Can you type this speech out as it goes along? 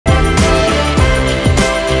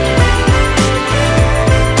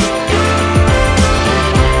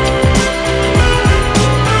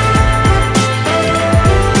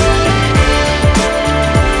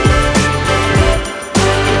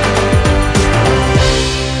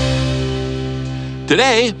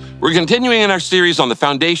Today, we're continuing in our series on the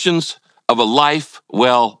foundations of a life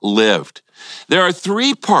well lived. There are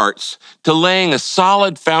three parts to laying a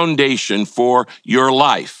solid foundation for your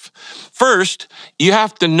life. First, you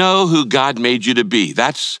have to know who God made you to be.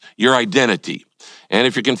 That's your identity. And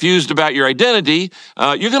if you're confused about your identity,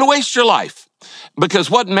 you're going to waste your life. Because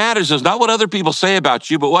what matters is not what other people say about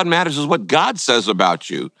you, but what matters is what God says about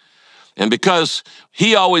you. And because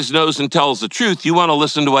he always knows and tells the truth, you want to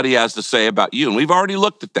listen to what he has to say about you. And we've already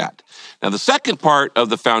looked at that. Now, the second part of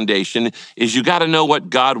the foundation is you got to know what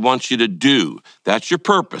God wants you to do. That's your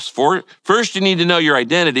purpose. First, you need to know your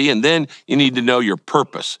identity, and then you need to know your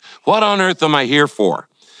purpose. What on earth am I here for?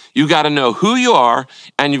 You got to know who you are,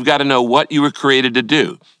 and you've got to know what you were created to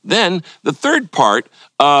do. Then, the third part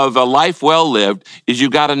of a life well lived is you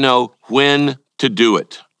got to know when to do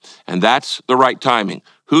it. And that's the right timing.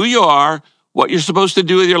 Who you are, what you're supposed to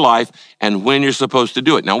do with your life, and when you're supposed to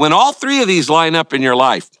do it. Now, when all three of these line up in your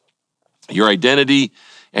life, your identity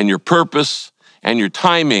and your purpose and your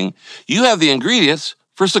timing, you have the ingredients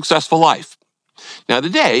for a successful life. Now,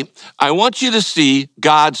 today, I want you to see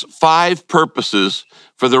God's 5 purposes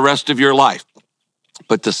for the rest of your life.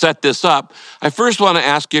 But to set this up, I first want to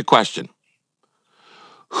ask you a question.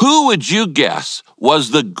 Who would you guess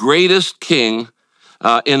was the greatest king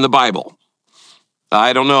in the Bible?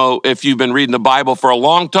 I don't know if you've been reading the Bible for a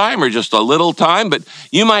long time or just a little time, but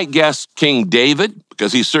you might guess King David,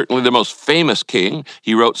 because he's certainly the most famous king.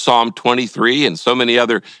 He wrote Psalm 23 and so many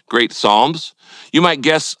other great psalms. You might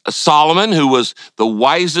guess Solomon, who was the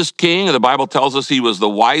wisest king. The Bible tells us he was the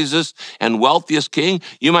wisest and wealthiest king.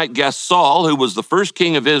 You might guess Saul, who was the first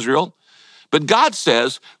king of Israel. But God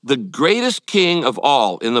says the greatest king of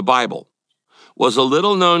all in the Bible was a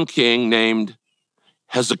little-known king named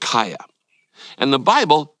Hezekiah. And the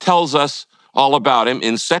Bible tells us all about him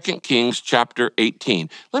in 2 Kings chapter 18.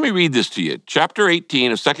 Let me read this to you. Chapter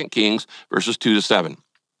 18 of 2 Kings, verses 2 to 7.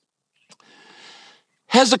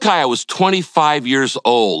 Hezekiah was 25 years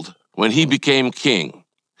old when he became king,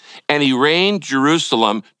 and he reigned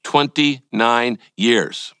Jerusalem 29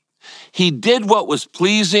 years. He did what was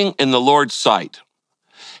pleasing in the Lord's sight.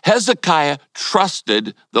 Hezekiah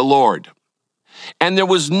trusted the Lord. And there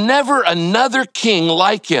was never another king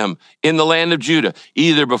like him in the land of Judah,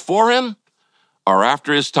 either before him or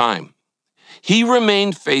after his time. He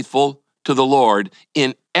remained faithful to the Lord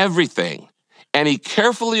in everything, and he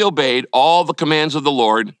carefully obeyed all the commands of the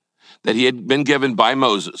Lord that he had been given by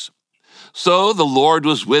Moses. So the Lord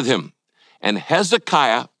was with him, and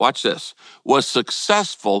Hezekiah, watch this, was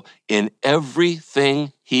successful in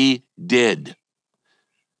everything he did.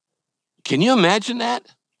 Can you imagine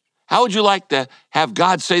that? How would you like to have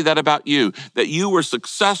God say that about you, that you were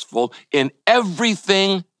successful in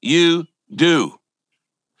everything you do?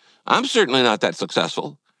 I'm certainly not that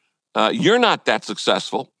successful. You're not that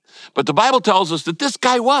successful. But the Bible tells us that this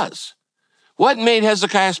guy was. What made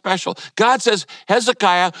Hezekiah special? God says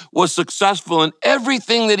Hezekiah was successful in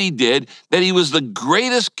everything that he did, that he was the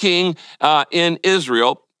greatest king in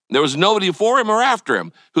Israel. There was nobody before him or after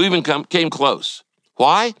him who even came close.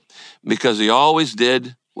 Why? Because he always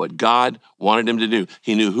did what God wanted him to do.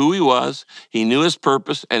 He knew who he was, he knew his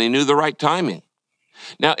purpose, and he knew the right timing.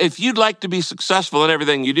 Now, if you'd like to be successful in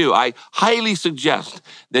everything you do, I highly suggest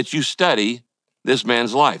that you study this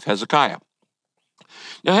man's life, Hezekiah.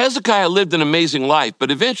 Now, Hezekiah lived an amazing life,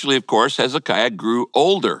 but eventually, of course, Hezekiah grew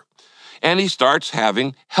older, and he starts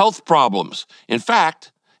having health problems. In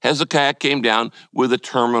fact, Hezekiah came down with a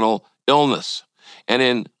terminal illness. And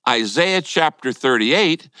in Isaiah chapter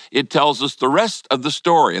 38, it tells us the rest of the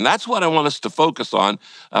story. And that's what I want us to focus on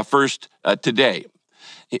first today.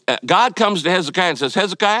 God comes to Hezekiah and says,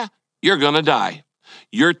 Hezekiah, you're going to die.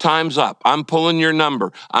 Your time's up. I'm pulling your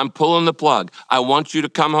number. I'm pulling the plug. I want you to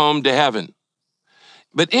come home to heaven.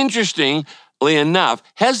 But interestingly enough,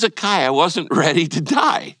 Hezekiah wasn't ready to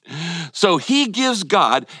die. So he gives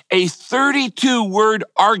God a 32-word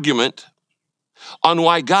argument on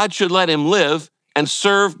why God should let him live and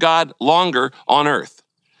serve God longer on earth.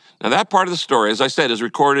 Now, that part of the story, as I said, is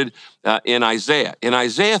recorded in Isaiah. In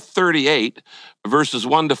Isaiah 38, verses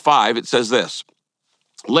 1 to 5, it says this.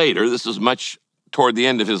 Later, this is much toward the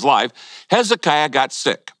end of his life, Hezekiah got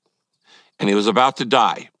sick, and he was about to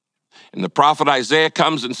die. And the prophet Isaiah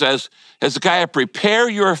comes and says, Hezekiah, prepare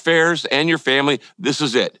your affairs and your family. This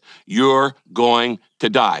is it. You're going to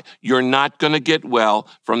die. You're not going to get well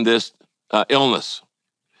from this illness.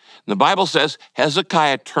 And the Bible says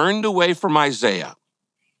Hezekiah turned away from Isaiah,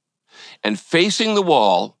 and facing the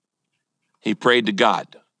wall, he prayed to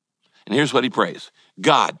God. And here's what he prays.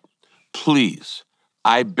 God, please,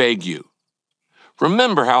 I beg you,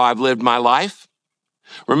 remember how I've lived my life.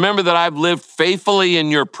 Remember that I've lived faithfully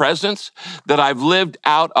in your presence, that I've lived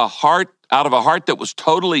out of a heart that was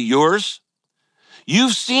totally yours.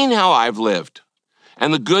 You've seen how I've lived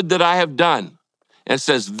and the good that I have done. And it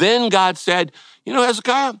says, then God said, you know,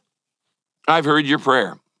 Hezekiah, I've heard your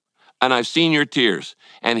prayer and I've seen your tears.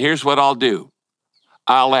 And here's what I'll do.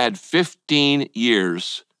 I'll add 15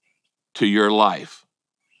 years to your life.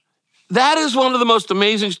 That is one of the most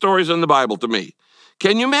amazing stories in the Bible to me.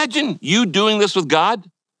 Can you imagine you doing this with God?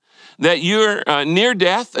 That you're near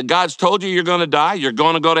death, that God's told you you're going to die, you're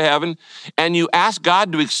going to go to heaven, and you ask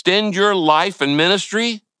God to extend your life and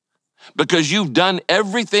ministry because you've done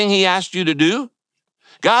everything he asked you to do?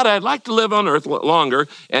 God, I'd like to live on earth longer,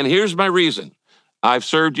 and here's my reason. I've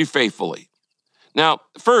served you faithfully. Now,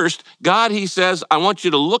 first, God, he says, I want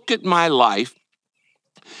you to look at my life,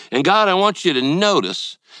 and God, I want you to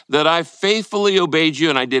notice that I faithfully obeyed you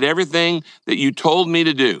and I did everything that you told me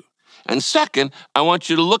to do. And second, I want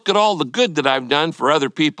you to look at all the good that I've done for other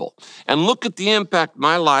people and look at the impact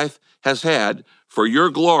my life has had for your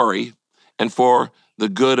glory and for the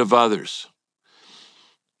good of others.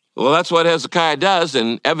 Well, that's what Hezekiah does,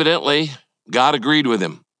 and evidently God agreed with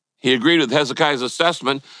him. He agreed with Hezekiah's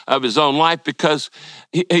assessment of his own life because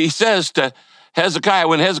he says to Hezekiah,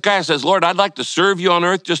 when Hezekiah says, Lord, I'd like to serve you on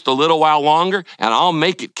earth just a little while longer and I'll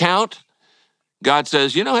make it count. God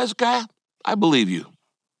says, you know, Hezekiah, I believe you.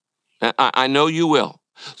 I know you will.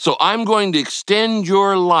 So I'm going to extend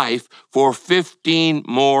your life for 15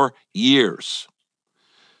 more years.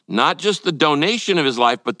 Not just the donation of his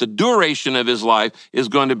life, but the duration of his life is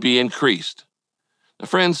going to be increased. Now,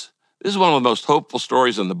 friends, this is one of the most hopeful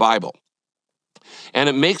stories in the Bible. And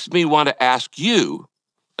it makes me want to ask you,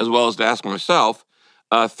 as well as to ask myself,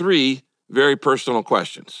 3 very personal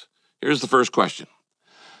questions. Here's the first question.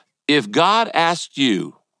 If God asked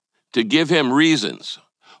you to give him reasons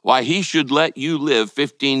why he should let you live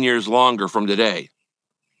 15 years longer from today,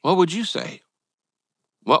 what would you say?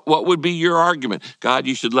 What would be your argument? God,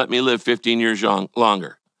 you should let me live 15 years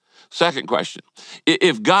longer. Second question,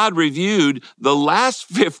 if God reviewed the last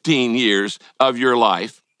 15 years of your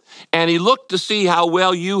life and he looked to see how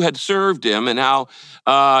well you had served him and how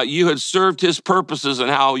you had served his purposes and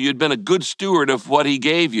how you'd been a good steward of what he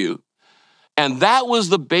gave you, and that was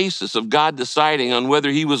the basis of God deciding on whether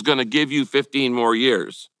he was going to give you 15 more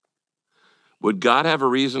years, would God have a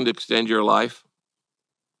reason to extend your life?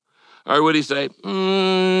 Or would he say,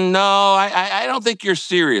 no, I don't think you're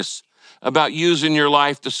serious about using your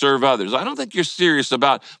life to serve others. I don't think you're serious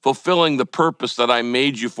about fulfilling the purpose that I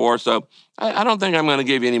made you for, so I don't think I'm going to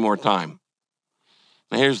give you any more time.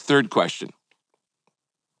 Now, here's the third question.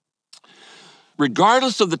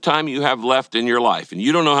 Regardless of the time you have left in your life, and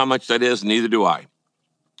you don't know how much that is, neither do I,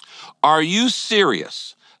 are you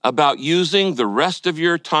serious about using the rest of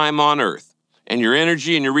your time on earth and your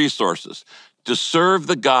energy and your resources to serve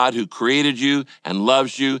the God who created you and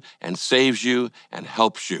loves you and saves you and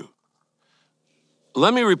helps you?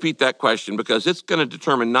 Let me repeat that question because it's going to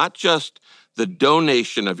determine not just the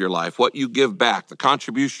donation of your life, what you give back, the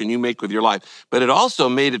contribution you make with your life, but it also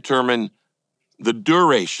may determine the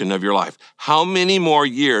duration of your life, how many more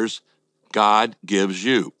years God gives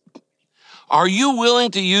you. Are you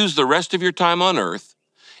willing to use the rest of your time on earth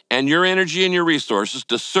and your energy and your resources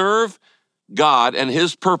to serve God and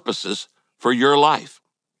his purposes for your life?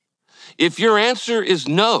 If your answer is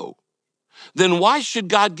no, then why should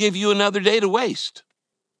God give you another day to waste?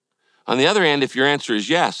 On the other hand, if your answer is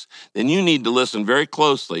yes, then you need to listen very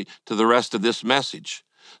closely to the rest of this message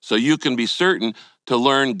so you can be certain to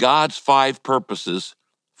learn God's 5 purposes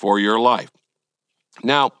for your life.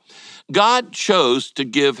 Now, God chose to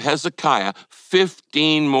give Hezekiah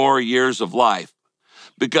 15 more years of life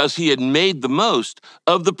because he had made the most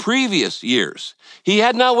of the previous years. He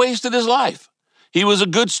had not wasted his life. He was a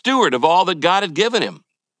good steward of all that God had given him.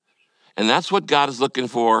 And that's what God is looking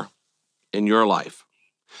for in your life.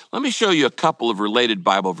 Let me show you a couple of related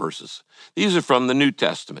Bible verses. These are from the New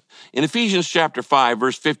Testament. In Ephesians chapter 5,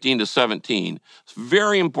 verse 15 to 17, it's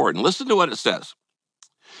very important. Listen to what it says.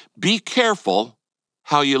 Be careful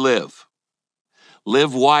how you live.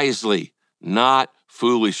 Live wisely, not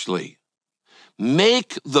foolishly.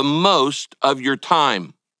 Make the most of your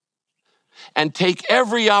time and take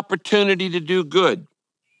every opportunity to do good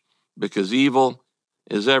because evil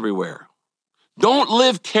is everywhere. Don't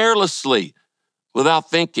live carelessly without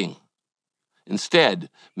thinking. Instead,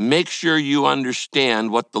 make sure you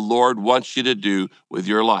understand what the Lord wants you to do with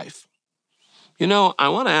your life. You know, I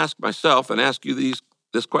want to ask myself and ask you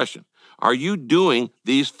this question. Are you doing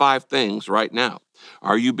these 5 things right now?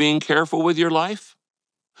 Are you being careful with your life?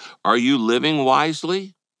 Are you living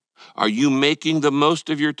wisely? Are you making the most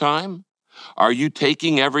of your time? Are you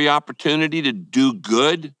taking every opportunity to do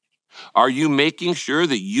good? Are you making sure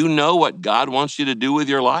that you know what God wants you to do with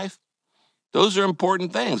your life? Those are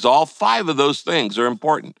important things. All 5 of those things are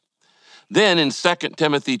important. Then in 2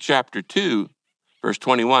 Timothy chapter 2, verse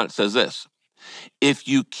 21, it says this, if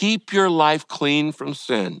you keep your life clean from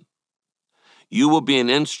sin, you will be an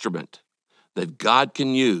instrument that God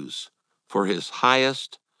can use for his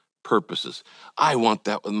highest purposes. I want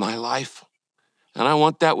that with my life. And I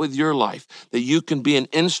want that with your life, that you can be an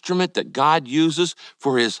instrument that God uses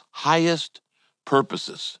for his highest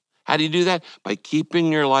purposes. How do you do that? By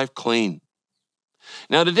keeping your life clean.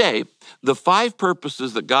 Now today, the 5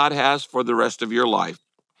 purposes that God has for the rest of your life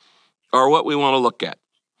are what we want to look at.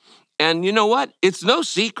 And you know what? It's no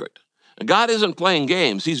secret. God isn't playing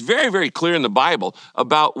games. He's very, very clear in the Bible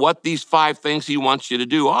about what these 5 things he wants you to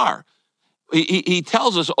do are. He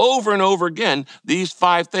tells us over and over again these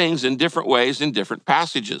 5 things in different ways in different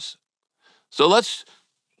passages. So let's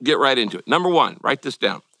get right into it. Number 1, write this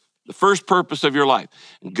down. The first purpose of your life.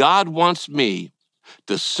 God wants me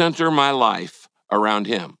to center my life around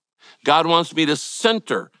him. God wants me to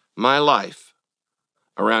center my life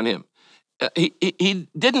around him. He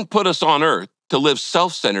didn't put us on earth to live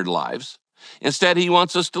self-centered lives. Instead, he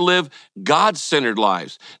wants us to live God-centered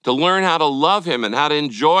lives, to learn how to love him and how to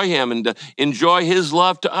enjoy him and to enjoy his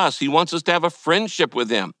love to us. He wants us to have a friendship with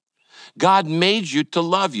him. God made you to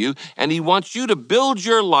love you, and he wants you to build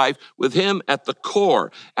your life with him at the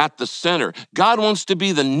core, at the center. God wants to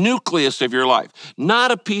be the nucleus of your life, not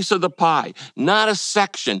a piece of the pie, not a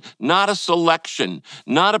section, not a selection,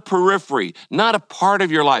 not a periphery, not a part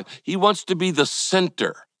of your life. He wants to be the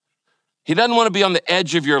center. He doesn't want to be on the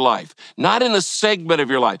edge of your life, not in a segment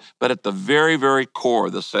of your life, but at the very, very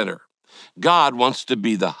core, the center. God wants to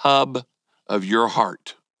be the hub of your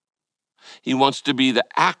heart. He wants to be the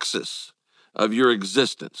axis of your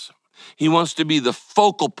existence. He wants to be the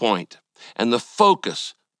focal point and the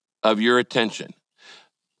focus of your attention.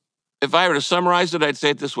 If I were to summarize it, I'd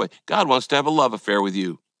say it this way. God wants to have a love affair with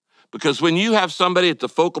you, because when you have somebody at the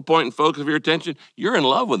focal point and focus of your attention, you're in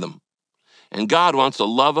love with them. And God wants a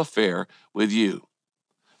love affair with you.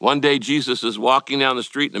 One day, Jesus is walking down the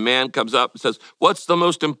street, and a man comes up and says, what's the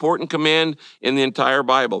most important command in the entire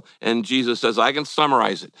Bible? And Jesus says, I can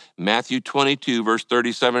summarize it. Matthew 22, verse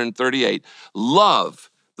 37 and 38. Love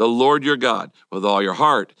the Lord your God with all your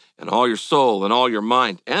heart and all your soul and all your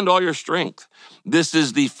mind and all your strength. This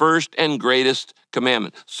is the first and greatest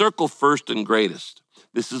commandment. Circle first and greatest.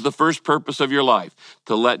 This is the first purpose of your life,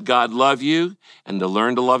 to let God love you and to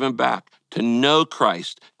learn to love him back, to know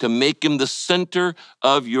Christ, to make him the center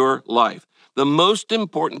of your life. The most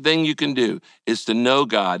important thing you can do is to know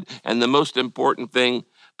God, and the most important thing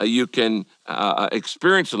you can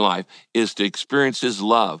experience in life is to experience his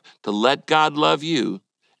love, to let God love you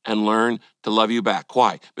and learn to love you back.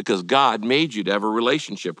 Why? Because God made you to have a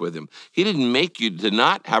relationship with him. He didn't make you to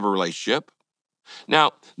not have a relationship.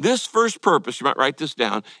 Now, this first purpose, you might write this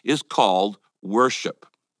down, is called worship.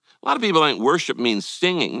 A lot of people think worship means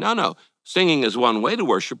singing. No. Singing is one way to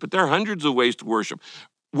worship, but there are hundreds of ways to worship.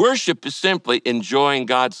 Worship is simply enjoying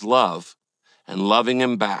God's love and loving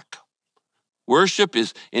him back. Worship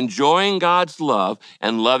is enjoying God's love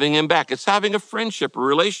and loving him back. It's having a friendship, a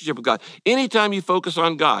relationship with God. Anytime you focus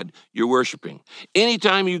on God, you're worshiping.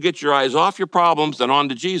 Anytime you get your eyes off your problems and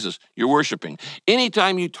onto Jesus, you're worshiping.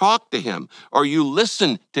 Anytime you talk to him or you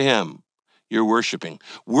listen to him, you're worshiping.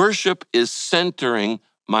 Worship is centering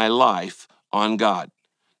my life on God.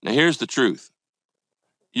 Now, here's the truth.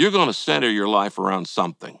 You're going to center your life around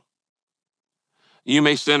something. You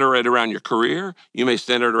may center it around your career. You may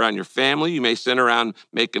center it around your family. You may center around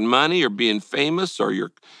making money or being famous or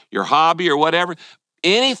your hobby or whatever.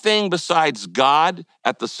 Anything besides God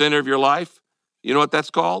at the center of your life, you know what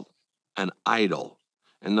that's called? An idol.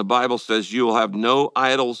 And the Bible says you will have no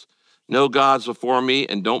idols, no gods before me,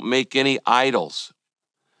 and don't make any idols.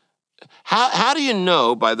 How do you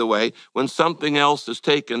know, by the way, when something else has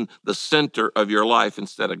taken the center of your life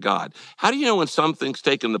instead of God? How do you know when something's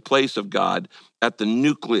taken the place of God at the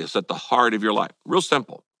nucleus, at the heart of your life? Real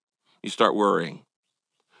simple. You start worrying.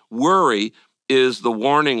 Worry is the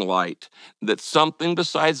warning light that something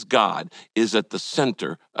besides God is at the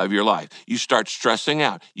center of your life. You start stressing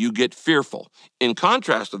out. You get fearful. In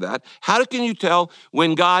contrast to that, how can you tell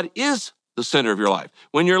when God is the center of your life?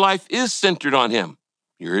 When your life is centered on him,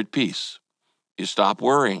 you're at peace. You stop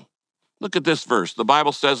worrying. Look at this verse. The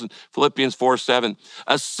Bible says in Philippians 4:7,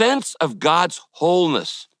 a sense of God's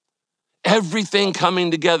wholeness, everything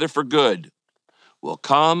coming together for good, will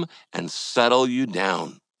come and settle you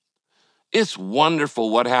down. It's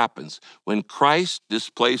wonderful what happens when Christ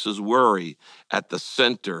displaces worry at the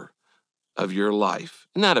center of your life.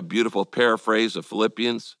 Isn't that a beautiful paraphrase of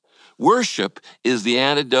Philippians? Worship is the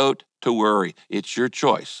antidote to worry. It's your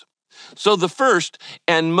choice. So the first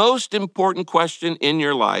and most important question in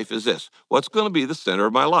your life is this: what's going to be the center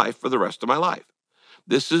of my life for the rest of my life?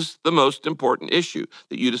 This is the most important issue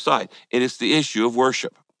that you decide, and it's the issue of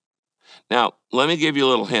worship. Now, let me give you a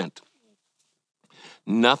little hint.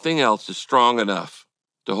 Nothing else is strong enough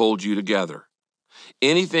to hold you together.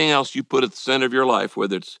 Anything else you put at the center of your life,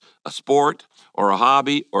 whether it's a sport or a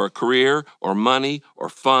hobby or a career or money or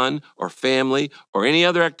fun or family or any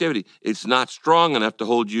other activity, it's not strong enough to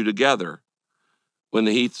hold you together when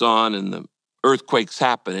the heat's on and the earthquakes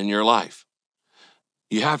happen in your life.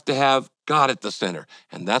 You have to have God at the center,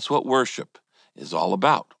 and that's what worship is all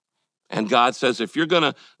about. And God says, if you're going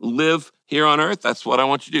to live here on earth, that's what I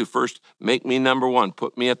want you to do. First, make me number one.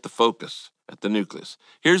 Put me at the focus, at the nucleus.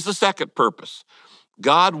 Here's the second purpose.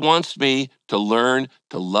 God wants me to learn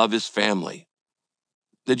to love his family.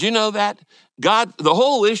 Did you know that? God, the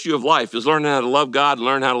whole issue of life is learning how to love God and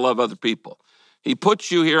learn how to love other people. He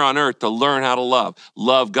puts you here on earth to learn how to love.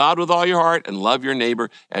 Love God with all your heart and love your neighbor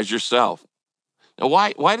as yourself. Now,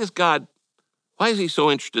 why is he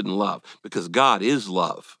so interested in love? Because God is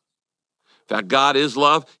love. In fact, God is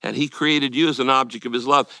love, and he created you as an object of his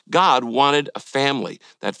love. God wanted a family.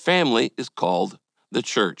 That family is called the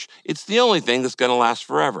church. It's the only thing that's going to last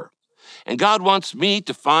forever. And God wants me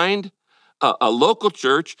to find a local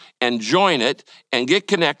church and join it and get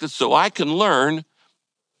connected so I can learn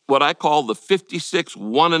what I call the 56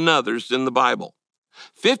 one another's in the Bible.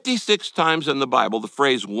 56 times in the Bible, the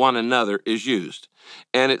phrase one another is used.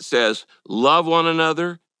 And it says, love one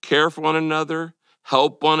another, care for one another,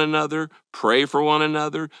 help one another, pray for one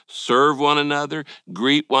another, serve one another,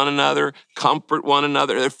 greet one another, comfort one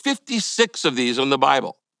another. There are 56 of these in the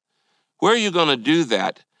Bible. Where are you going to do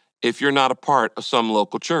that if you're not a part of some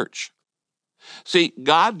local church? See,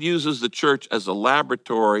 God uses the church as a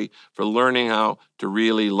laboratory for learning how to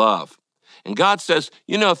really love. And God says,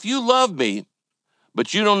 if you love me,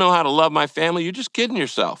 but you don't know how to love my family, you're just kidding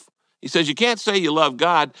yourself. He says you can't say you love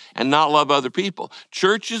God and not love other people.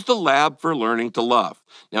 Church is the lab for learning to love.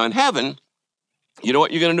 Now in heaven, you know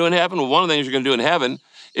what you're going to do in heaven? Well, one of the things you're going to do in heaven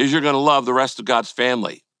is you're going to love the rest of God's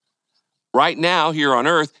family. Right now, here on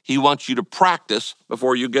earth, he wants you to practice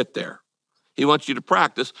before you get there. He wants you to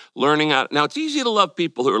practice learning how. Now, it's easy to love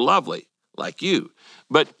people who are lovely, like you,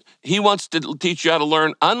 but he wants to teach you how to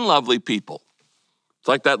learn unlovely people. It's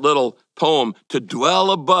like that little poem, to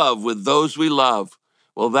dwell above with those we love.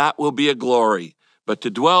 Well, that will be a glory. But to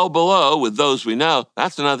dwell below with those we know,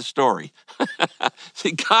 that's another story.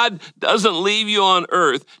 See, God doesn't leave you on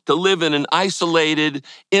earth to live in an isolated,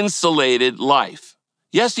 insulated life.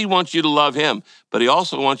 Yes, he wants you to love him, but he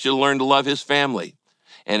also wants you to learn to love his family.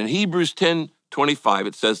 And in Hebrews 10:25,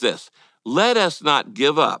 it says this: let us not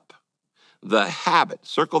give up the habit,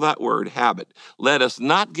 circle that word, habit. Let us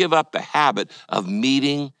not give up the habit of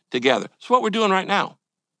meeting together. It's what we're doing right now.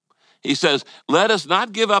 He says, let us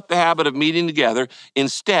not give up the habit of meeting together.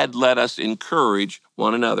 Instead, let us encourage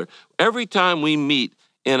one another. Every time we meet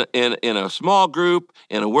in a small group,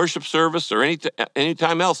 in a worship service, or any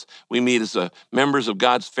time else we meet as members of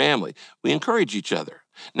God's family, we encourage each other.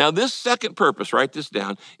 Now, this second purpose, write this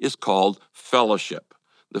down, is called fellowship.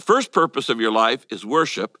 The first purpose of your life is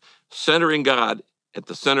worship, centering God at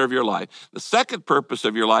the center of your life. The second purpose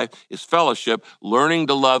of your life is fellowship, learning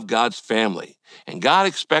to love God's family. And God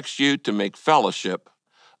expects you to make fellowship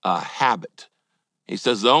a habit. He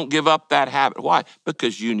says, don't give up that habit. Why?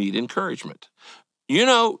 Because you need encouragement.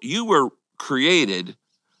 You were created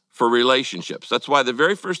for relationships. That's why the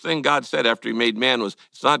very first thing God said after he made man was,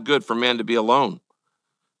 it's not good for man to be alone.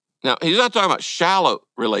 Now, he's not talking about shallow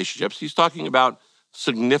relationships. He's talking about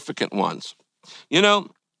significant ones.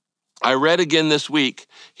 I read again this week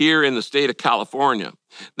here in the state of California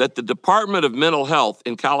that the Department of Mental Health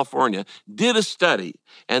in California did a study,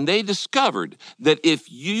 and they discovered that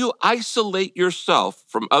if you isolate yourself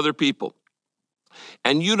from other people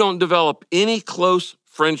and you don't develop any close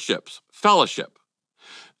friendships, fellowship,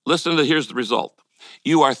 here's the result.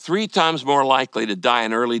 You are 3 times more likely to die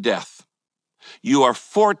an early death. You are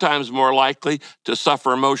 4 times more likely to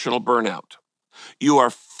suffer emotional burnout. You are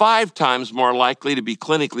 5 times more likely to be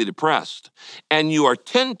clinically depressed, and you are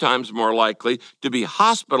 10 times more likely to be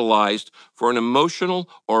hospitalized for an emotional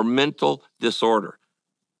or mental disorder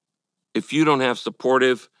if you don't have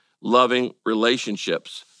supportive, loving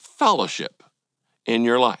relationships, fellowship in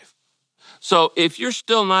your life. So if you're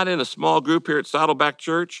still not in a small group here at Saddleback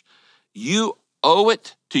Church, you owe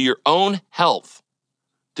it to your own health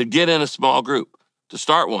to get in a small group, to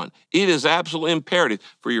start one. It is absolutely imperative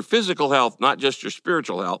for your physical health, not just your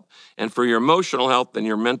spiritual health, and for your emotional health and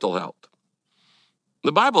your mental health.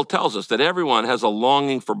 The Bible tells us that everyone has a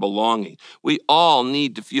longing for belonging. We all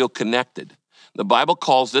need to feel connected. The Bible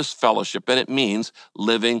calls this fellowship, and it means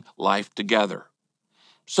living life together.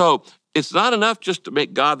 So it's not enough just to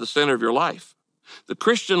make God the center of your life. The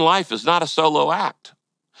Christian life is not a solo act.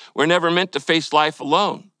 We're never meant to face life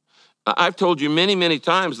alone. I've told you many, many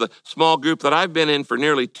times the small group that I've been in for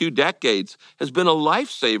nearly 2 decades has been a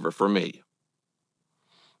lifesaver for me.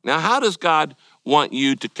 Now, how does God want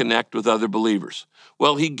you to connect with other believers?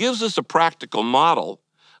 Well, he gives us a practical model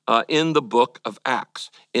in the book of Acts.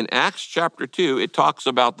 In Acts chapter 2, it talks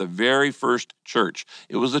about the very first church.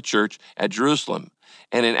 It was a church at Jerusalem.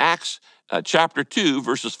 And in Acts chapter 2,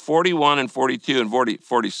 verses 41 and 42 and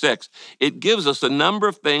 46, it gives us a number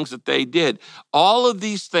of things that they did. All of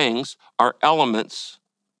these things are elements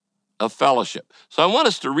of fellowship. So I want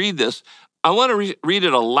us to read this. I want to read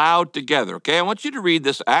it aloud together, okay? I want you to read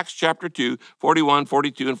this, Acts chapter 2, 41,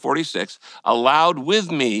 42, and 46, aloud with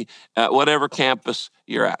me at whatever campus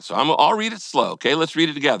you're at. So I'll read it slow, okay? Let's read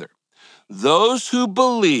it together. Those who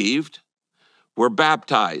believed were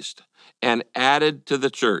baptized and added to the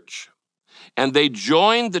church. And they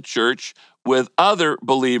joined the church with other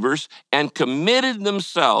believers and committed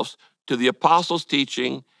themselves to the apostles'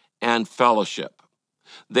 teaching and fellowship.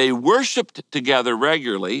 They worshiped together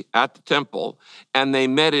regularly at the temple, and they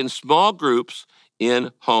met in small groups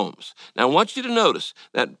in homes. Now, I want you to notice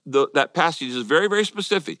that that passage is very, very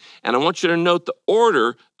specific, and I want you to note the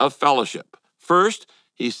order of fellowship. First,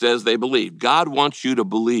 he says they believe. God wants you to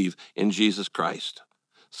believe in Jesus Christ.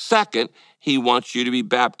 Second, he wants you to be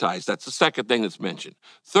baptized. That's the second thing that's mentioned.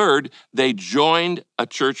 Third, they joined a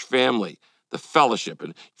church family, the fellowship.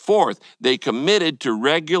 And fourth, they committed to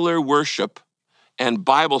regular worship and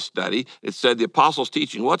Bible study. It said the apostles'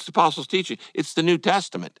 teaching. What's the apostles' teaching? It's the New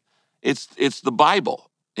Testament. It's the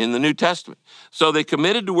Bible in the New Testament. So they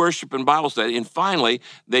committed to worship and Bible study, and finally,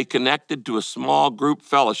 they connected to a small group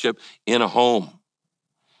fellowship in a home.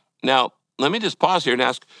 Now, let me just pause here and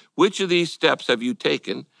ask, which of these steps have you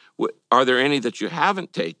taken? Are there any that you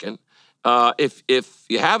haven't taken? If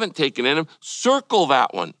you haven't taken any of them, circle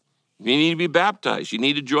that one. You need to be baptized. You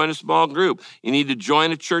need to join a small group. You need to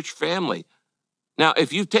join a church family. Now,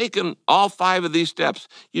 if you've taken all 5 of these steps,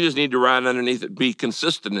 you just need to write underneath it, be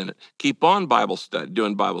consistent in it. Keep on Bible study,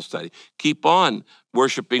 doing Bible study. Keep on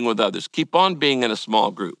worshiping with others. Keep on being in a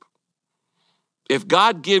small group. If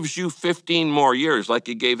God gives you 15 more years like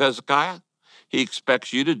he gave Hezekiah, he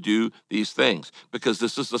expects you to do these things because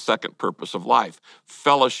this is the second purpose of life: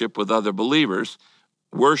 fellowship with other believers,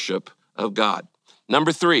 worship of God.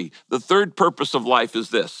 Number 3, the third purpose of life is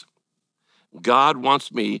this: God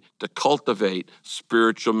wants me to cultivate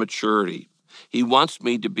spiritual maturity. He wants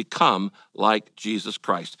me to become like Jesus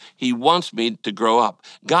Christ. He wants me to grow up.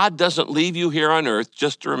 God doesn't leave you here on earth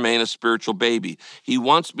just to remain a spiritual baby. He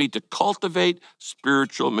wants me to cultivate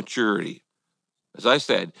spiritual maturity. As I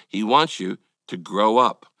said, he wants you to grow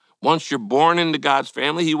up. Once you're born into God's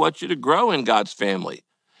family, he wants you to grow in God's family.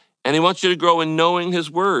 And he wants you to grow in knowing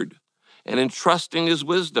his word and in trusting his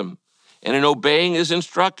wisdom and in obeying his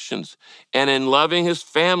instructions and in loving his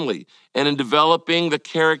family and in developing the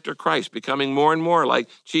character of Christ, becoming more and more like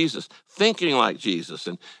Jesus, thinking like Jesus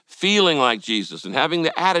and feeling like Jesus and having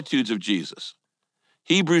the attitudes of Jesus.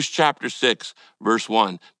 Hebrews chapter 6, verse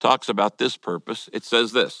 1 talks about this purpose. It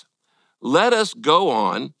says this: let us go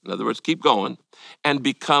on, in other words, keep going, and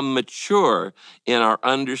become mature in our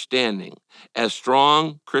understanding, as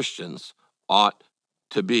strong Christians ought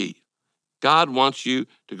to be. God wants you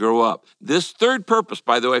to grow up. This third purpose,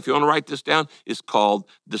 by the way, if you want to write this down, is called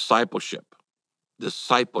discipleship.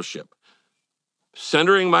 Discipleship.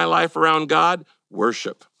 Centering my life around God,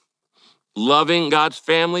 worship. Loving God's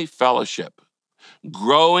family, fellowship.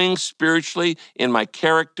 Growing spiritually in my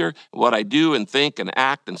character, what I do and think and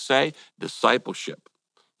act and say, discipleship.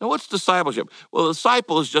 Now, what's discipleship? Well,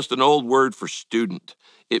 disciple is just an old word for student.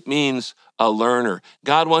 It means a learner.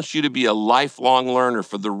 God wants you to be a lifelong learner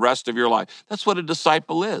for the rest of your life. That's what a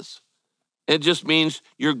disciple is. It just means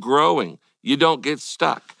you're growing. You don't get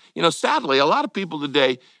stuck. You know, sadly, a lot of people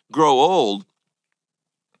today grow old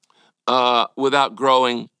without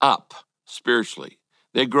growing up spiritually.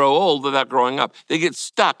 They grow old without growing up. They get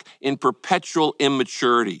stuck in perpetual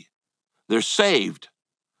immaturity. They're saved,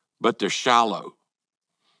 but they're shallow.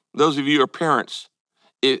 Those of you who are parents,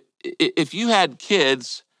 if you had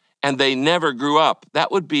kids and they never grew up,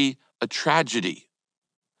 that would be a tragedy.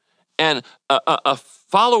 And a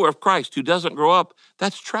follower of Christ who doesn't grow up,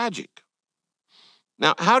 that's tragic.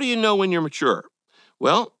 Now, how do you know when you're mature?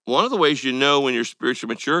 Well, one of the ways you know when you're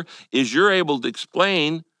spiritually mature is you're able to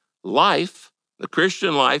explain life, the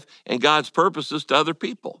Christian life, and God's purposes to other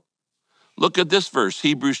people. Look at this verse,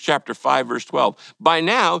 Hebrews chapter 5, verse 12. By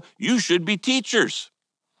now, you should be teachers.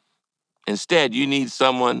 Instead, you need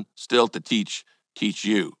someone still to teach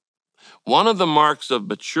you. One of the marks of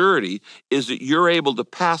maturity is that you're able to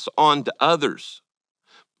pass on to others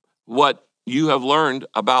what you have learned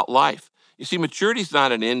about life. You see, maturity is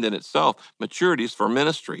not an end in itself. Maturity is for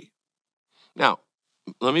ministry. Now,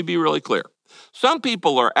 let me be really clear. Some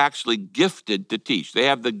people are actually gifted to teach. They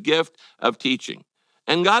have the gift of teaching.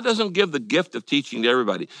 And God doesn't give the gift of teaching to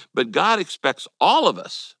everybody, but God expects all of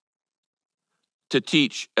us to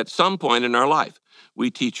teach at some point in our life. We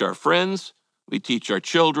teach our friends, we teach our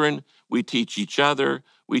children, we teach each other,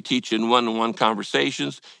 we teach in one-on-one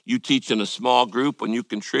conversations, you teach in a small group when you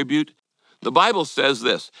contribute. The Bible says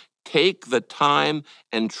this, take the time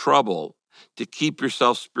and trouble to keep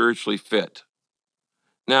yourself spiritually fit.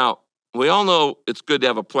 Now, we all know it's good to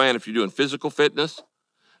have a plan if you're doing physical fitness,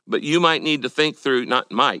 but you might need to think through,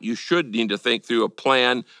 you should need to think through a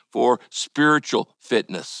plan for spiritual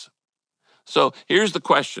fitness. So here's the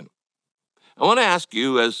question. I want to ask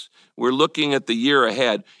you, as we're looking at the year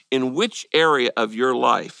ahead, in which area of your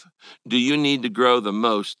life do you need to grow the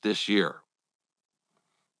most this year?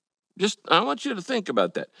 I want you to think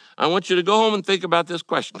about that. I want you to go home and think about this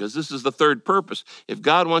question, because this is the third purpose. If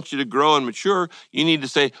God wants you to grow and mature, you need to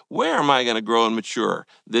say, where am I going to grow and mature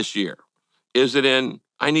this year? Is it in,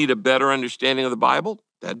 I need a better understanding of the Bible?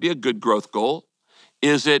 That'd be a good growth goal.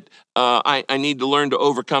 Is it, I need to learn to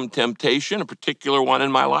overcome temptation, a particular one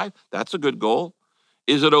in my life? That's a good goal.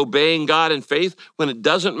 Is it obeying God in faith when it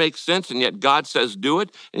doesn't make sense and yet God says do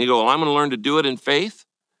it? And you go, well, I'm going to learn to do it in faith?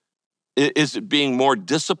 Is it being more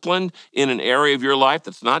disciplined in an area of your life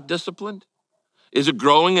that's not disciplined? Is it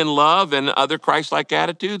growing in love and other Christ-like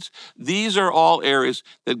attitudes? These are all areas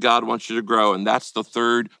that God wants you to grow, and that's the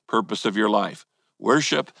third purpose of your life.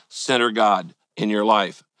 Worship, center God in your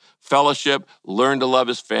life. Fellowship, learn to love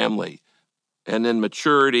his family. And then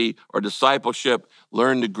maturity or discipleship,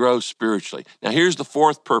 learn to grow spiritually. Now, here's the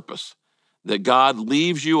fourth purpose that God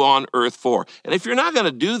leaves you on earth for. And if you're not going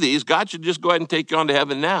to do these, God should just go ahead and take you on to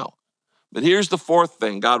heaven now. But here's the fourth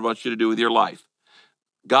thing God wants you to do with your life.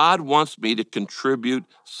 God wants me to contribute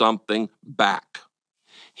something back.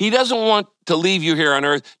 He doesn't want to leave you here on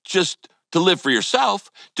earth just to live for yourself,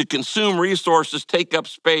 to consume resources, take up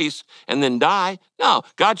space, and then die. No,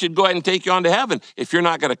 God should go ahead and take you on to heaven. If you're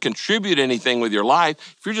not going to contribute anything with your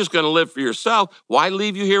life, if you're just going to live for yourself, why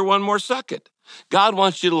leave you here one more second? God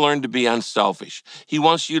wants you to learn to be unselfish. He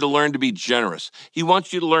wants you to learn to be generous. He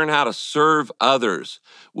wants you to learn how to serve others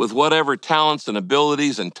with whatever talents and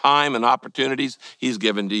abilities and time and opportunities he's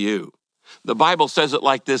given to you. The Bible says it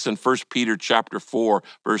like this in 1 Peter chapter 4,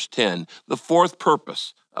 verse 10, the fourth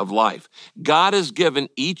purpose of life. God has given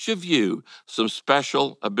each of you some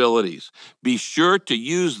special abilities. Be sure to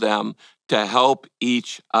use them to help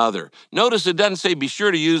each other. Notice it doesn't say be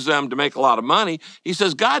sure to use them to make a lot of money. He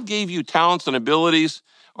says God gave you talents and abilities,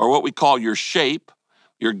 or what we call your shape,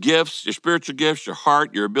 your gifts, your spiritual gifts, your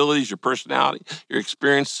heart, your abilities, your personality, your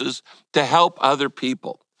experiences to help other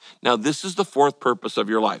people. Now, this is the fourth purpose of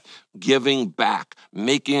your life, giving back,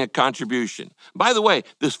 making a contribution. By the way,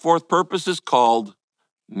 this fourth purpose is called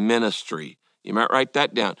ministry. You might write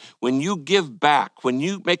that down. When you give back, when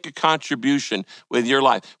you make a contribution with your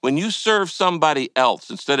life, when you serve somebody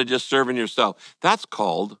else instead of just serving yourself, that's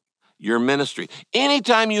called your ministry.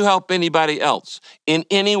 Anytime you help anybody else in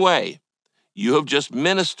any way, you have just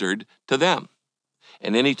ministered to them.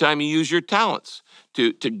 And anytime you use your talents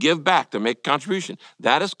to give back, to make a contribution,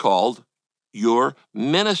 that is called your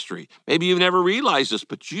ministry. Maybe you've never realized this,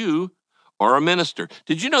 but you are a minister.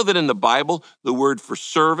 Did you know that in the Bible, the word for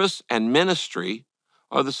service and ministry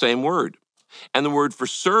are the same word? And the word for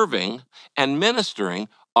serving and ministering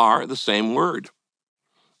are the same word.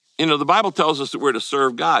 You know, the Bible tells us that we're to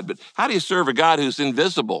serve God, but how do you serve a God who's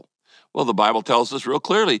invisible? Well, the Bible tells us real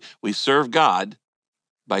clearly, we serve God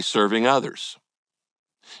by serving others.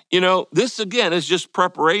 You know, this again is just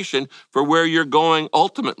preparation for where you're going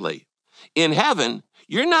ultimately. In heaven,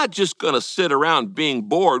 you're not just going to sit around being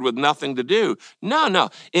bored with nothing to do. No.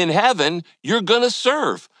 In heaven, you're going to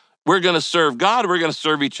serve. We're going to serve God. We're going to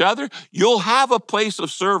serve each other. You'll have a place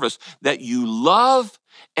of service that you love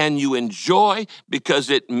and you enjoy because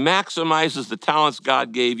it maximizes the talents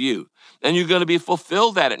God gave you. And you're going to be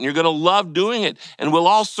fulfilled at it, and you're going to love doing it. And we'll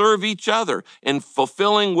all serve each other in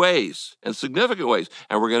fulfilling ways and significant ways.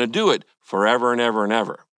 And we're going to do it forever and ever and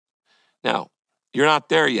ever. Now, you're not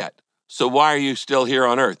there yet. So why are you still here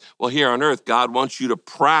on earth? Well, here on earth, God wants you to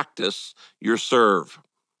practice your serve.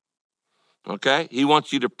 Okay? He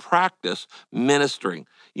wants you to practice ministering.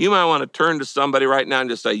 You might want to turn to somebody right now and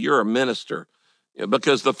just say, you're a minister.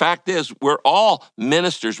 Because the fact is, we're all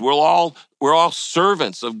ministers. We're all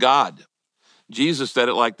servants of God. Jesus said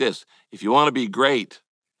it like this: if you want to be great,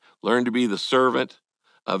 learn to be the servant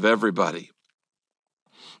of everybody.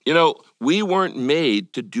 You know, we weren't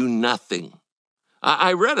made to do nothing.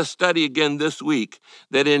 I read a study again this week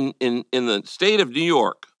that in the state of New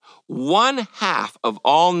York, 1/2 of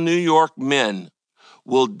all New York men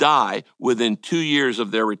will die within 2 years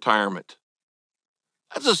of their retirement.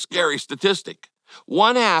 That's a scary statistic.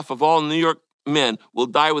 1/2 of all New York men will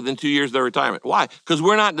die within 2 years of their retirement. Why? Because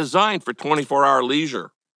we're not designed for 24-hour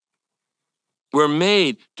leisure. We're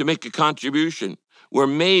made to make a contribution. We're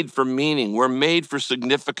made for meaning. We're made for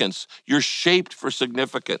significance. You're shaped for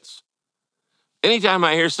significance. Anytime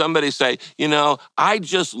I hear somebody say, you know, I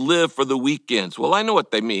just live for the weekends. Well, I know what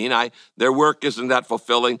they mean. Their work isn't that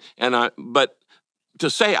fulfilling. But to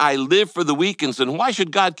say I live for the weekends, then why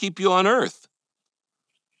should God keep you on earth?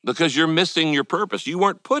 Because you're missing your purpose. You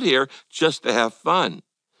weren't put here just to have fun.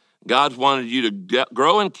 God wanted you to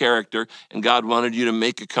grow in character, and God wanted you to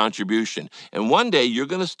make a contribution. And one day you're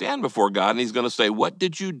going to stand before God, and he's going to say, what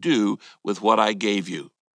did you do with what I gave you?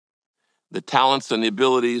 The talents and the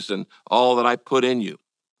abilities and all that I put in you.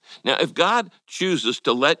 Now, if God chooses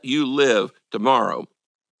to let you live tomorrow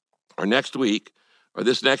or next week or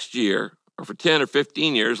this next year or for 10 or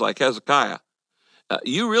 15 years like Hezekiah,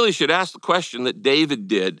 you really should ask the question that David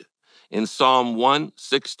did in Psalm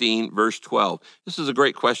 116, verse 12. This is a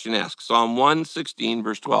great question to ask. Psalm 116,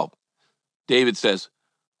 verse 12. David says,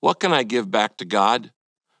 what can I give back to God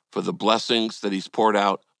for the blessings that he's poured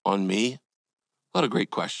out on me? What a great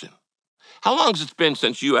question. How long has it been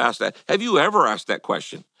since you asked that? Have you ever asked that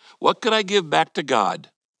question? What could I give back to God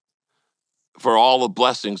for all the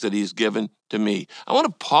blessings that he's given to me? I want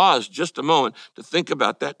to pause just a moment to think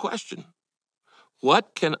about that question.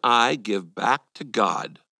 What can I give back to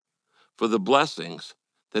God for the blessings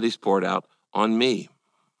that he's poured out on me?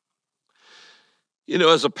 You know,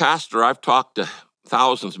 as a pastor, I've talked to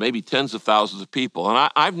thousands, maybe tens of thousands of people,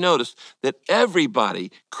 and I've noticed that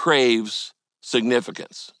everybody craves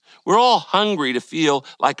significance. We're all hungry to feel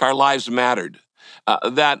like our lives mattered,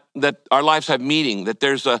 that our lives have meaning, that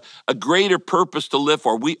there's a greater purpose to live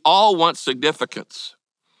for. We all want significance.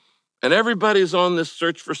 And everybody's on this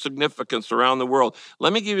search for significance around the world.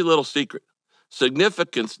 Let me give you a little secret.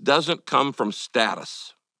 Significance doesn't come from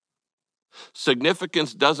status.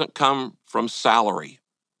 Significance doesn't come from salary.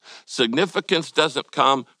 Significance doesn't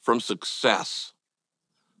come from success.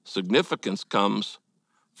 Significance comes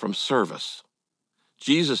from service.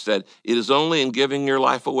 Jesus said, it is only in giving your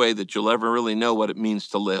life away that you'll ever really know what it means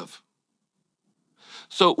to live.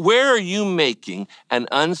 So where are you making an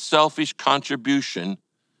unselfish contribution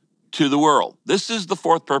to the world? This is the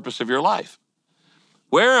fourth purpose of your life.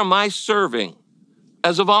 Where am I serving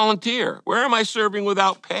as a volunteer? Where am I serving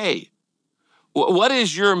without pay? What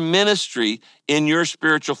is your ministry in your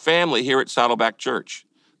spiritual family here at Saddleback Church?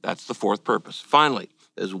 That's the fourth purpose. Finally,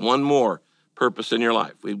 there's one more purpose in your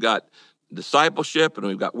life. We've got discipleship, and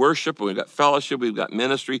we've got worship, and we've got fellowship, we've got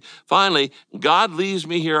ministry. Finally, God leaves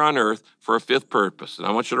me here on earth for a fifth purpose, and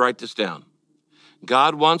I want you to write this down.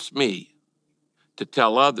 God wants me to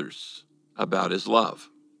tell others about his love.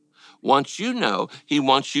 Once you know, he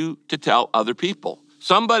wants you to tell other people.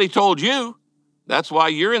 Somebody told you. That's why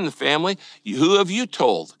you're in the family. Who have you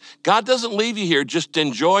told? God doesn't leave you here just to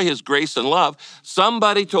enjoy his grace and love.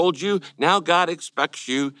 Somebody told you. Now God expects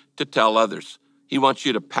you to tell others. He wants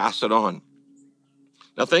you to pass it on.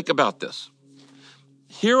 Now think about this.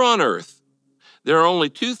 Here on earth, there are only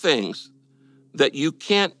two things that you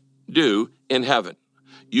can't do in heaven.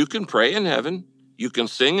 You can pray in heaven. You can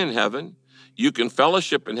sing in heaven. You can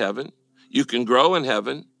fellowship in heaven. You can grow in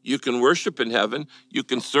heaven. You can worship in heaven. You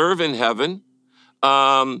can serve in heaven.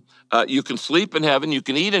 You can sleep in heaven. You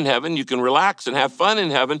can eat in heaven. You can relax and have fun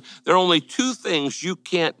in heaven. There are only two things you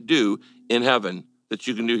can't do in heaven that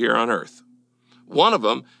you can do here on earth. One of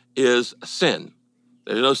them is sin.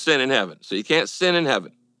 There's no sin in heaven, so you can't sin in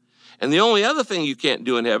heaven. And the only other thing you can't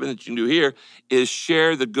do in heaven that you can do here is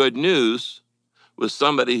share the good news with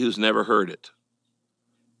somebody who's never heard it.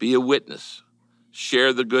 Be a witness.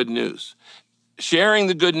 Share the good news. Sharing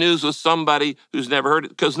the good news with somebody who's never heard it,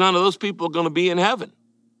 because none of those people are going to be in heaven.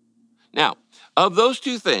 Now, of those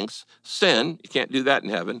two things, sin, you can't do that in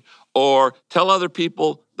heaven, or tell other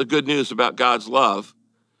people the good news about God's love,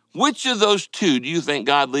 which of those two do you think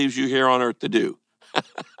God leaves you here on earth to do?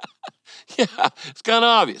 Yeah, it's kind of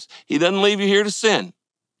obvious. He doesn't leave you here to sin.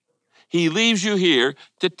 He leaves you here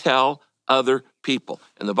to tell other people.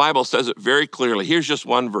 And the Bible says it very clearly. Here's just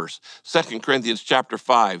one verse. 2 Corinthians chapter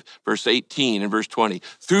 5, verse 18 and verse 20.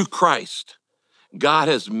 Through Christ, God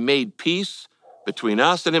has made peace between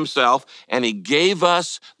us and himself, and he gave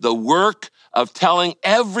us the work of telling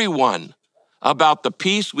everyone about the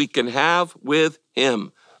peace we can have with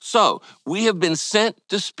him. So we have been sent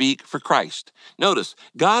to speak for Christ. Notice,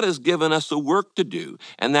 God has given us a work to do,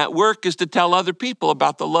 and that work is to tell other people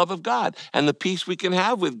about the love of God and the peace we can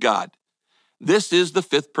have with God. This is the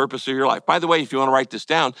fifth purpose of your life. By the way, if you want to write this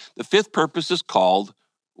down, the fifth purpose is called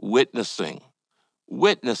witnessing.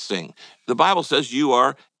 Witnessing. The Bible says you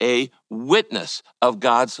are a witness of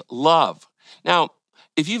God's love. Now,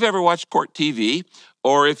 if you've ever watched court TV,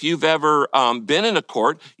 or if you've ever been in a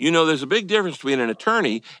court, you know there's a big difference between an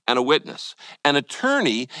attorney and a witness. An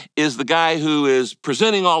attorney is the guy who is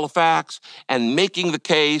presenting all the facts and making the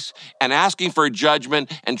case and asking for a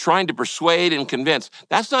judgment and trying to persuade and convince.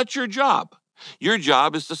 That's not your job. Your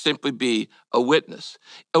job is to simply be a witness.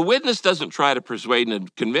 A witness doesn't try to persuade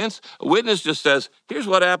and convince. A witness just says, here's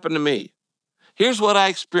what happened to me. Here's what I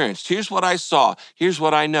experienced. Here's what I saw. Here's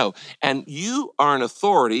what I know. And you are an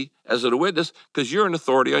authority as a witness because you're an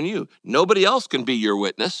authority on you. Nobody else can be your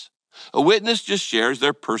witness. A witness just shares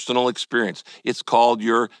their personal experience. It's called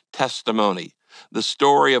your testimony, the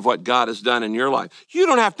story of what God has done in your life. You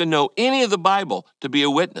don't have to know any of the Bible to be a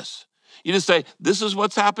witness. You just say, this is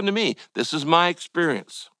what's happened to me. This is my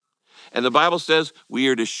experience. And the Bible says we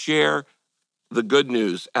are to share the good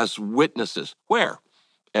news as witnesses. Where?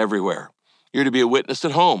 Everywhere. You're to be a witness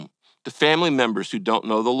at home to family members who don't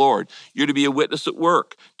know the Lord. You're to be a witness at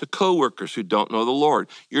work to coworkers who don't know the Lord.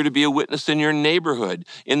 You're to be a witness in your neighborhood,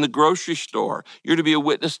 in the grocery store. You're to be a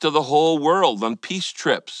witness to the whole world on peace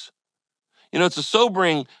trips. You know, it's a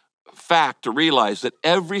sobering fact to realize that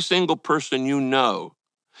every single person you know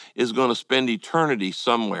is going to spend eternity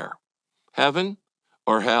somewhere, heaven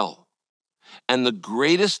or hell. And the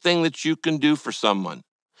greatest thing that you can do for someone,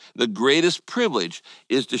 the greatest privilege,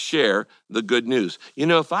 is to share the good news. You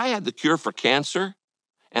know, if I had the cure for cancer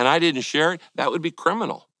and I didn't share it, that would be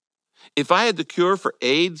criminal. If I had the cure for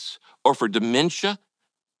AIDS or for dementia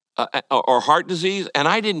or heart disease and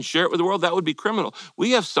I didn't share it with the world, that would be criminal.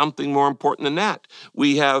 We have something more important than that.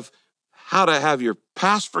 We have how to have your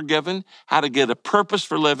past forgiven, how to get a purpose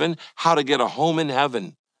for living, how to get a home in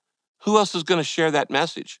heaven. Who else is going to share that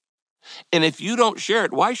message? And if you don't share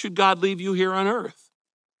it, why should God leave you here on earth?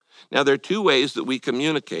 Now, there are two ways that we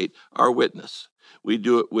communicate our witness. We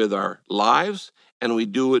do it with our lives and we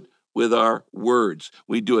do it with our words.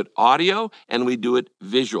 We do it audio and we do it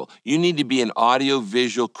visual. You need to be an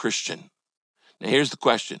audio-visual Christian. Now, here's the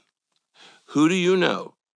question. Who do you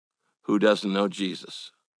know who doesn't know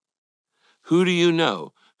Jesus? Who do you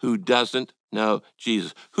know who doesn't know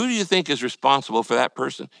Jesus? Who do you think is responsible for that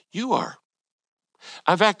person? You are.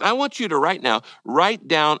 In fact, I want you to right now write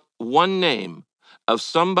down one name of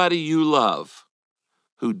somebody you love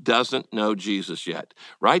who doesn't know Jesus yet.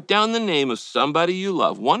 Write down the name of somebody you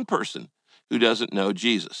love, one person who doesn't know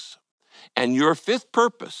Jesus. And your fifth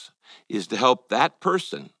purpose is to help that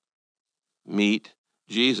person meet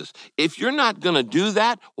Jesus. If you're not going to do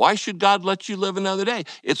that, why should God let you live another day?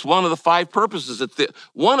 It's one of the five purposes. It's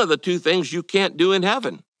one of the two things you can't do in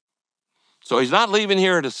heaven. So he's not leaving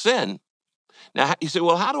here to sin. Now, you say,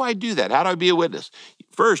 well, how do I do that? How do I be a witness?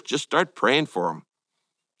 First, just start praying for him.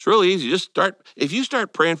 It's really easy. If you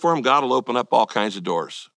start praying for him, God will open up all kinds of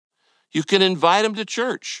doors. You can invite him to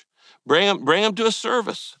church. Bring him to a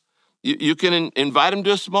service. You can invite him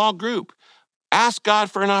to a small group. Ask God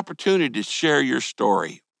for an opportunity to share your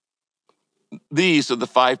story. These are the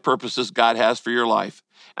five purposes God has for your life.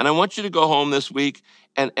 And I want you to go home this week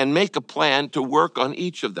and make a plan to work on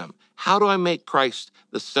each of them. How do I make Christ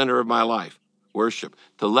the center of my life? Worship,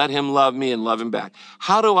 to let him love me and love him back.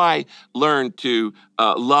 How do I learn to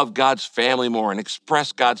love God's family more and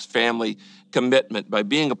express God's family commitment by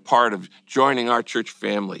being a part of joining our church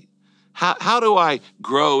family? How do I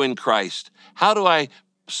grow in Christ? How do I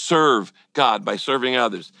serve God by serving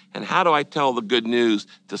others? And how do I tell the good news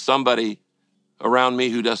to somebody around me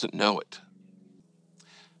who doesn't know it?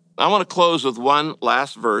 I want to close with one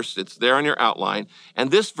last verse. It's there on your outline. And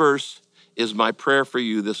this verse is my prayer for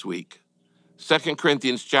you this week. 2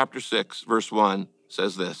 Corinthians chapter 6, verse 1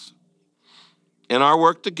 says this. In our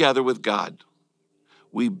work together with God,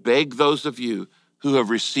 we beg those of you who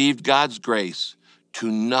have received God's grace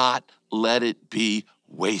to not let it be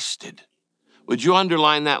wasted. Would you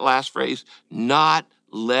underline that last phrase? Not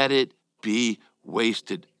let it be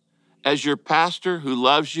wasted. As your pastor who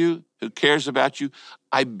loves you, who cares about you,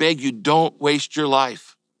 I beg you, don't waste your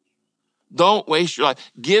life. Don't waste your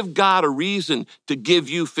life. Give God a reason to give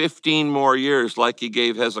you 15 more years like he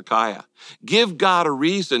gave Hezekiah. Give God a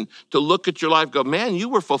reason to look at your life and go, man, you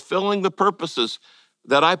were fulfilling the purposes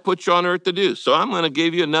that I put you on earth to do. So I'm going to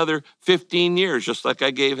give you another 15 years, just like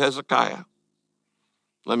I gave Hezekiah.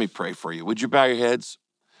 Let me pray for you. Would you bow your heads?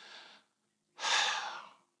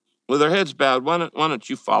 With our heads bowed, why don't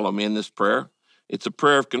you follow me in this prayer? It's a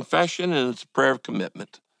prayer of confession and it's a prayer of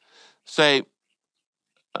commitment. Say,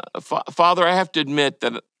 Father, I have to admit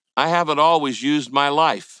that I haven't always used my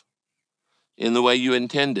life in the way you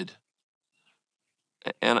intended.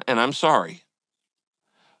 And I'm sorry.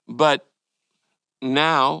 But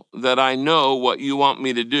now that I know what you want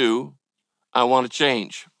me to do, I want to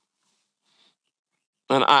change.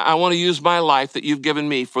 And I want to use my life that you've given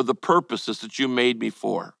me for the purposes that you made me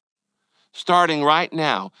for. Starting right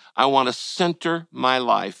now, I want to center my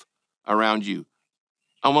life around you.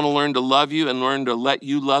 I want to learn to love you and learn to let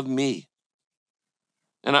you love me.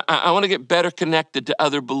 And I want to get better connected to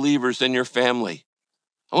other believers in your family.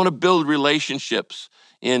 I want to build relationships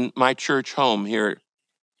in my church home here.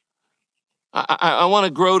 I want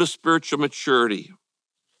to grow to spiritual maturity.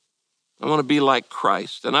 I want to be like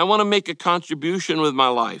Christ. And I want to make a contribution with my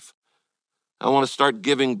life. I want to start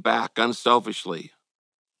giving back unselfishly.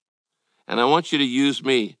 And I want you to use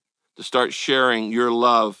me to start sharing your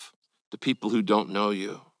love to people who don't know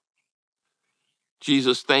you.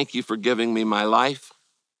 Jesus, thank you for giving me my life.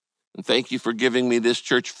 And thank you for giving me this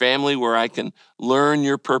church family where I can learn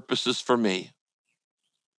your purposes for me.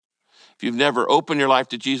 If you've never opened your life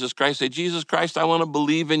to Jesus Christ, say, Jesus Christ, I want to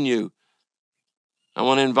believe in you. I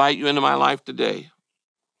want to invite you into my life today.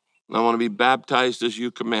 And I want to be baptized as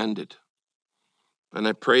you commanded. And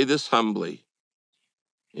I pray this humbly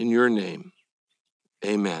in your name.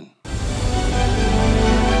 Amen.